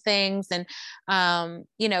and cool things and,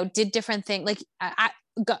 did different things. Like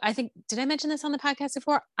I think, did I mention this on the podcast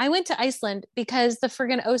before? I went to Iceland because the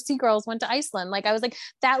friggin' OC girls went to Iceland. Like I was like,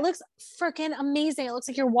 that looks freaking amazing. It looks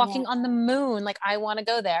like you're walking on the moon. Like I want to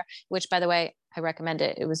go there, which by the way, I recommend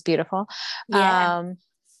it. It was beautiful. Yeah.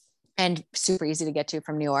 And super easy to get to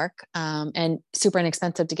from New York, and super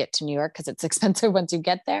inexpensive to get to New York because it's expensive once you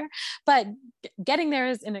get there, but getting there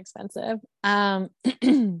is inexpensive. But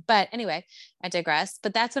anyway, I digress.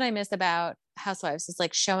 But that's what I miss about Housewives, is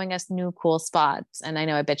like showing us new cool spots. And I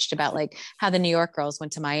know I bitched about like how the New York girls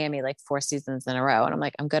went to Miami like 4 seasons in a row. And I'm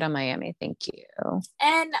like, I'm good on Miami. Thank you.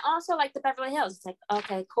 And also like the Beverly Hills. It's like,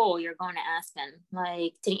 okay, cool. You're going to Aspen.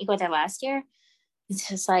 Like, didn't you go there last year? It's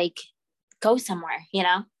just like, go somewhere, you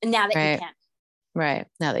know, now that you can. Right.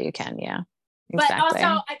 Now that you can. Yeah. Exactly. But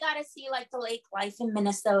also I got to see like the lake life in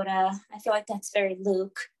Minnesota. I feel like that's very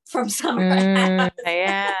Luke from Summer House.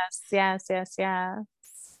 Yes.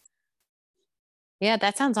 Yeah.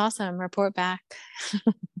 That sounds awesome. Report back.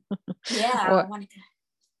 Yeah.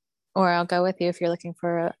 Or I'll go with you if you're looking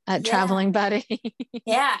for a traveling buddy.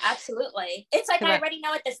 Yeah, absolutely. It's like I already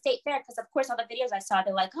know at the state fair because, of course, all the videos I saw,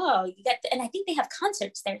 they're like, oh, you get, and I think they have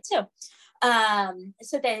concerts there too.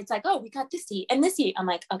 So then it's like, oh, we got this to eat and this to eat. I'm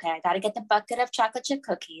like, okay, I got to get the bucket of chocolate chip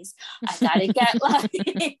cookies. I got to get like,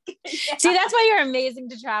 See, that's why you're amazing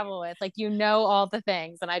to travel with. Like, you know, all the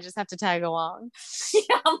things and I just have to tag along.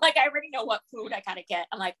 Yeah, I'm like, I already know what food I got to get.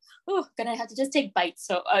 I'm like, oh, gonna have to just take bites.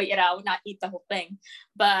 So, you know, not eat the whole thing,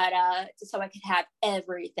 but just so I could have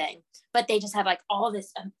everything. But they just have like all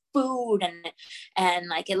this food and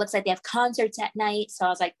like, it looks like they have concerts at night. So I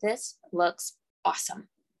was like, this looks awesome.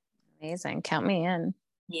 Amazing. Count me in.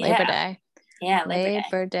 Yeah. Labor Day. Yeah.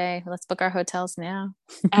 Labor Day. Let's book our hotels now.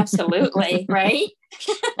 Absolutely. Right.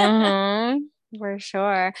 For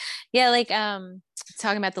sure. Yeah. Like,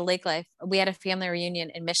 talking about the lake life, we had a family reunion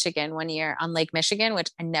in Michigan one year on Lake Michigan, which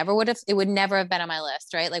it would never have been on my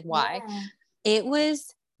list. Right. Like why? Yeah. It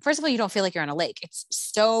was, first of all, you don't feel like you're on a lake. It's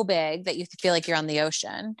so big that you feel like you're on the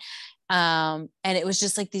ocean. And it was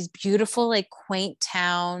just like these beautiful, like quaint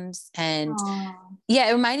towns. And yeah,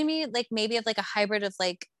 it reminded me like maybe of like a hybrid of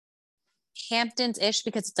like Hamptons-ish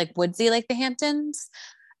because it's like woodsy, like the Hamptons.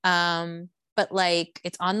 But like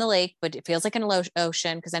it's on the lake, but it feels like an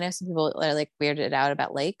ocean. Cause I know some people are like weirded out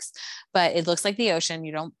about lakes, but it looks like the ocean.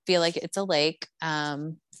 You don't feel like it's a lake.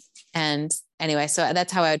 And anyway, so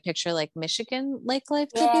that's how I would picture like Michigan lake life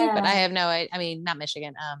to be, but I have I mean, not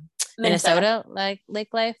Michigan, Minnesota like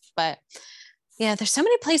lake life, but yeah, there's so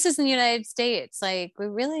many places in the United States. Like we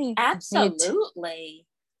really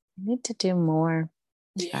need to do more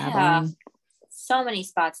traveling. So many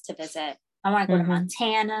spots to visit. I want to go to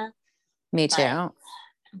Montana. Me too. I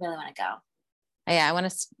really want to go. Yeah, I want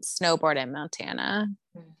to snowboard in Montana.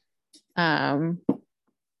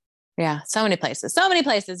 Yeah, so many places.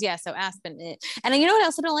 Yeah, so Aspen. And you know what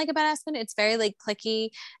else I don't like about Aspen? It's very like cliquey.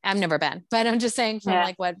 I've never been, but I'm just saying from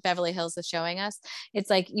like what Beverly Hills is showing us, it's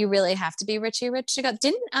like you really have to be rich to go.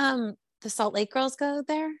 Didn't the Salt Lake girls go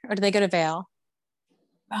there, or did they go to Vail?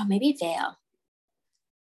 Oh, maybe Vail.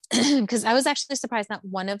 Because I was actually surprised not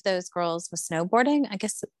one of those girls was snowboarding. I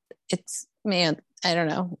guess it's, man, I don't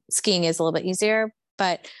know. Skiing is a little bit easier,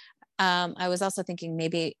 but I was also thinking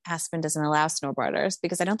maybe Aspen doesn't allow snowboarders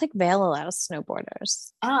because I don't think Vail allows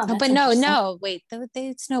snowboarders. But no, wait,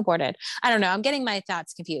 they snowboarded. I don't know. I'm getting my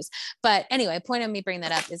thoughts confused. But anyway, point of me bringing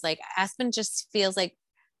that up is like Aspen just feels like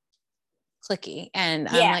cliquey. And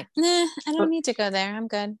I'm like, nah, I don't need to go there. I'm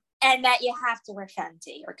good. And that you have to wear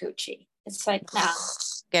Fenty or Gucci. It's like, no.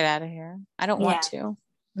 Get out of here. I don't want to.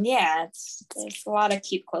 Yeah, there's a lot of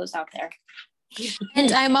cute clothes out there.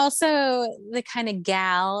 And I'm also the kind of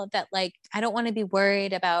gal that like, I don't want to be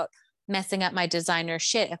worried about messing up my designer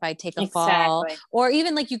shit if I take a fall, or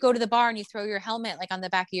even like you go to the bar and you throw your helmet like on the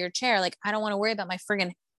back of your chair. Like, I don't want to worry about my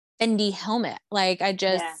friggin' Fendi helmet. Like I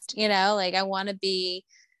just, you know, like I want to be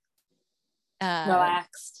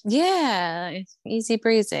relaxed. Yeah. Easy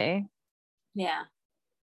breezy. Yeah.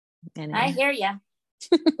 Anyway. I hear ya.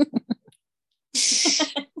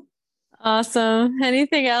 Awesome.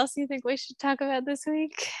 Anything else you think we should talk about this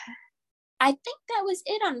week? I think that was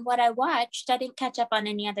it on what I watched. I didn't catch up on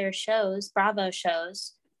any other shows, Bravo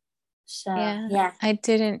shows. So yeah. I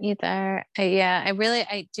didn't either.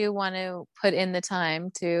 I do want to put in the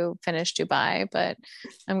time to finish Dubai, but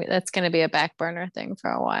that's going to be a back burner thing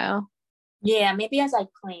for a while. Yeah, maybe as I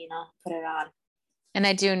clean, I'll put it on. And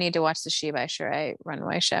I do need to watch the She by Sheree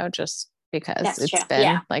runway show just because it's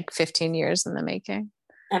been like 15 years in the making.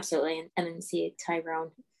 Absolutely. And then see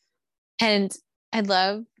Tyrone. And I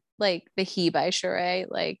love like the He by Sheree.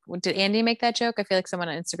 Like, did Andy make that joke? I feel like someone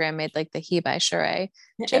on Instagram made like the He by Sheree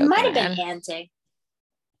joke. It might have been Andy.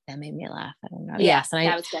 That made me laugh. I don't know. Yeah, yes. And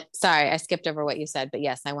that was good. Sorry, I skipped over what you said, but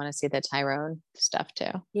yes, I want to see the Tyrone stuff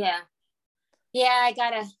too. Yeah. Yeah, I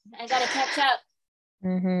gotta catch up.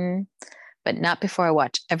 Mm-hmm. But not before I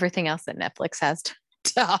watch everything else that Netflix has to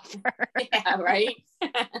offer. Yeah, right.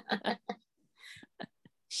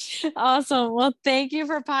 Awesome. Well, thank you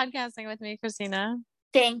for podcasting with me, Christina.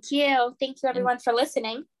 Thank you. Thank you, everyone, for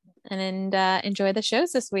listening. And enjoy the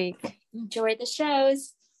shows this week. Enjoy the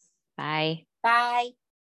shows. Bye. Bye.